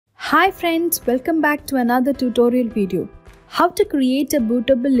Hi friends, welcome back to another tutorial video. How to create a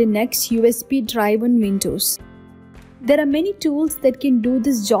bootable Linux USB drive on Windows. There are many tools that can do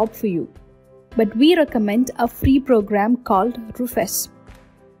this job for you, but we recommend a free program called Rufus.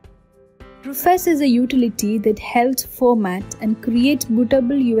 Rufus is a utility that helps format and create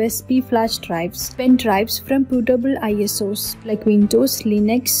bootable USB flash drives, pen drives from bootable ISOs like Windows,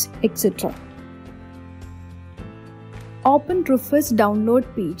 Linux, etc. Open Rufus download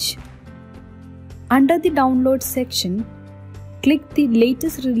page. Under the download section, click the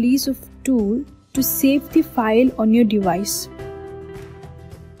latest release of tool to save the file on your device.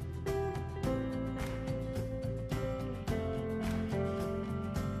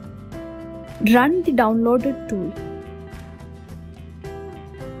 Run the downloaded tool.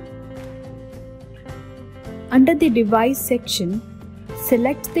 Under the device section,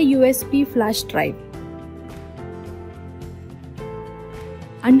 select the USB flash drive.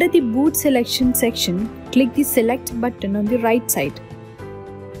 Under the boot selection section, click the select button on the right side.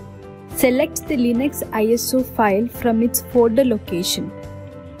 Select the Linux ISO file from its folder location.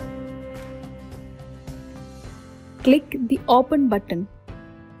 Click the open button.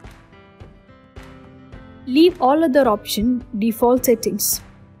 Leave all other options default settings.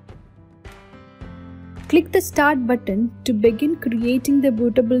 Click the start button to begin creating the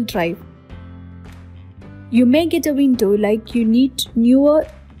bootable drive. You may get a window like you need newer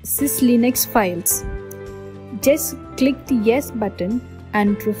syslinux files. Just click the yes button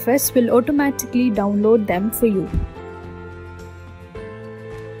and Rufus will automatically download them for you.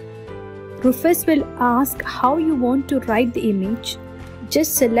 Rufus will ask how you want to write the image.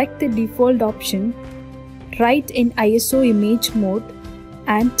 Just select the default option, write in ISO image mode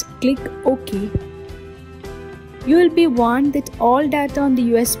and click OK. You will be warned that all data on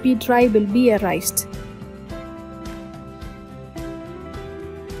the USB drive will be erased.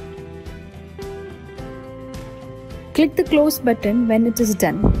 Click the close button when it is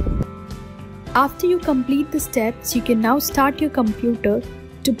done. After you complete the steps, you can now start your computer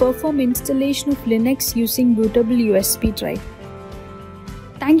to perform installation of Linux using bootable USB drive.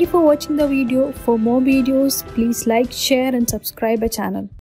 Thank you for watching the video. For more videos, please like, share and subscribe our channel.